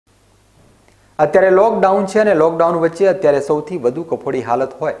અત્યારે લોકડાઉન છે અને લોકડાઉન વચ્ચે અત્યારે સૌથી વધુ કફોડી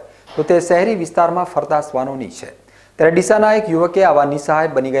હાલત હોય તો તે શહેરી વિસ્તારમાં ફરતા શ્વાનોની છે। ત્યારે ડીસાના એક યુવકે આવા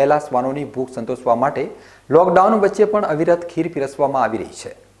નિસહાય બની ગયેલા શ્વાનોની ભૂખ સંતોષવા માટે લોકડાઉન વચ્ચે પણ અવિરત ખીર પીરસવામાં આવી રહી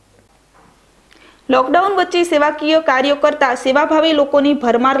છે। લોકડાઉન વચ્ચે સેવાકીય કાર્યો કરતા સેવાભાવી લોકોની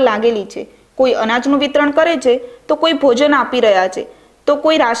ભરમાર લાગેલી છે। કોઈ અનાજનું વિતરણ કરે છે તો કોઈ ભોજન આપી રહ્યા છે તો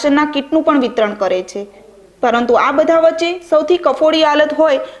કોઈ રાશનના કીટનું પણ વિતરણ કરે છે। પરંતુ આ બધા વચ્ચે સૌથી કફોડી હાલત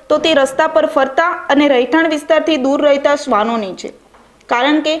હોય તો તે રસ્તા પર ફરતા અને રહેઠાણ વિસ્તારથી દૂર રહેતા શ્વાનોની છે।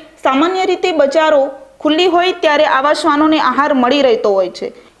 કારણ કે સામાન્ય રીતે બજારો ખુલ્લી હોય ત્યારે આવા શ્વાનોને આહાર મળી રહેતો હોય છે,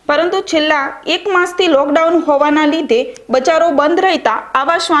 પરંતુ છેલ્લા 1 માસથી લોકડાઉન હોવાના લીધે બજારો બંધ રહેતા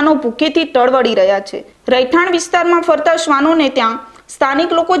આવા શ્વાનો ભૂખેથી ટળવળી રહ્યા છે। રહેઠાણ વિસ્તારમાં ફરતા શ્વાનોને ત્યાં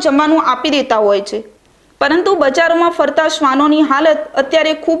સ્થાનિક લોકો જમવાનું આપી દેતા હોય છે, પરંતુ બજારોમાં ફરતા શ્વાનોની હાલત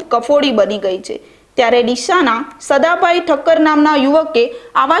અત્યારે ખૂબ કફોડી બની ગઈ છે। ત્યારે ડીસાના સદાભાઈ ઠક્કર નામના યુવકે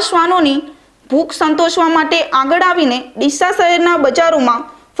આવા શ્વાનોની ભૂખ સંતોષવા માટે આગળ આવીને ડીસા શહેરના બજારોમાં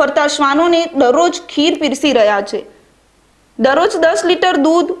ફરતા શ્વાનોને દરરોજ ખીર પીરસી રહ્યા છે। દરરોજ 10 લીટર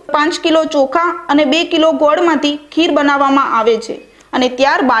દૂધ, 5 કિલો ચોખા અને 2 કિલો ગોળમાંથી ખીર બનાવવામાં આવે છે અને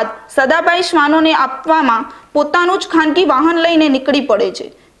ત્યારબાદ સદાભાઈ શ્વાનોને આપવામાં પોતાનું જ ખાનગી વાહન લઈને નીકળી પડે છે।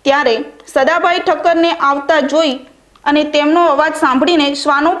 ત્યારે સદાભાઈ ઠક્કરને આવતા જોઈ અને તેમનો અવાજ સાંભળીને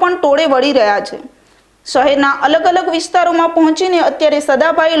શ્વાનો પણ ટોળે વળી રહ્યા છે। શહેરના અલગ અલગ વિસ્તારોમાં પહોંચીને અત્યારે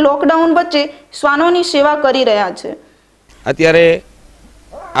સદાભાઈ લોકડાઉન વચ્ચે શ્વાનોની સેવા કરી રહ્યા છે। અત્યારે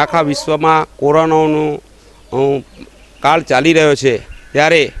આખા વિશ્વમાં કોરોનાનો કાળ ચાલી રહ્યો છે,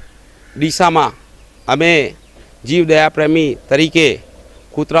 ત્યારે ડીસામાં અમે જીવદયા પ્રેમી તરીકે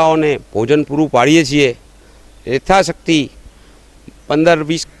કૂતરાઓને ભોજન પૂરું પાડીએ છીએ। યથાશક્તિ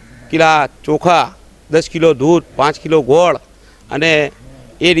 15-20 કિલો ચોખા, 10 કિલો દૂધ, 5 કિલો ગોળ અને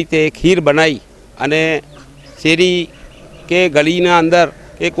એ રીતે ખીર બનાવી અને શેરી કે ગલીના અંદર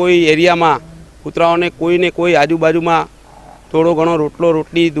કે કોઈ એરિયામાં કૂતરાઓને કોઈને કોઈ આજુબાજુમાં થોડો ઘણો રોટલો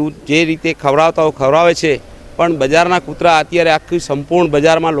રોટલી દૂધ જે રીતે ખવડાવતા હોય ખવડાવે છે। પણ બજારના કૂતરા અત્યારે આખી સંપૂર્ણ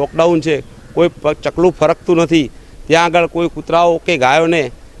બજારમાં લોકડાઉન છે, કોઈ ચકલું ફરકતું નથી, ત્યાં આગળ કોઈ કૂતરાઓ કે ગાયોને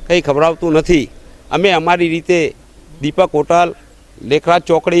કંઈ ખવડાવતું નથી। અમે અમારી રીતે દીપક હોટલ, લેખરાજ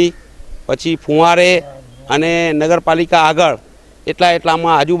ચોકડી, પછી ફુવારે અને નગરપાલિકા આગળ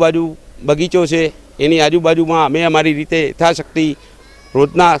એટલામાં આજુબાજુ બગીચો છે, એની આજુબાજુમાં અમે અમારી રીતે યથાશક્તિ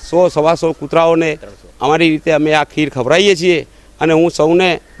રોજના 100-125 કૂતરાઓને અમારી રીતે અમે આ ખીર ખવડાવીએ છીએ। અને હું સૌને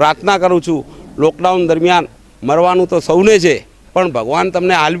પ્રાર્થના કરું છું, લોકડાઉન દરમિયાન મરવાનું તો સૌને છે, પણ ભગવાન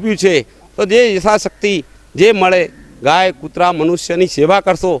તમને આલ્પ્યું છે તો જે યથાશક્તિ જે મળે ગાય કૂતરા મનુષ્યની સેવા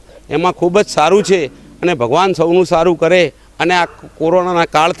કરશો એમાં ખૂબ જ સારું છે અને ભગવાન સૌનું સારું કરે અને આ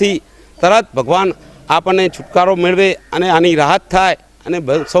કોરોનાના કાળથી તરત ભગવાન આપણને છુટકારો મેળવે અને આની રાહત થાય અને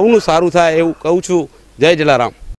સૌનું સારું થાય એવું કહું છું। જય જલારામ।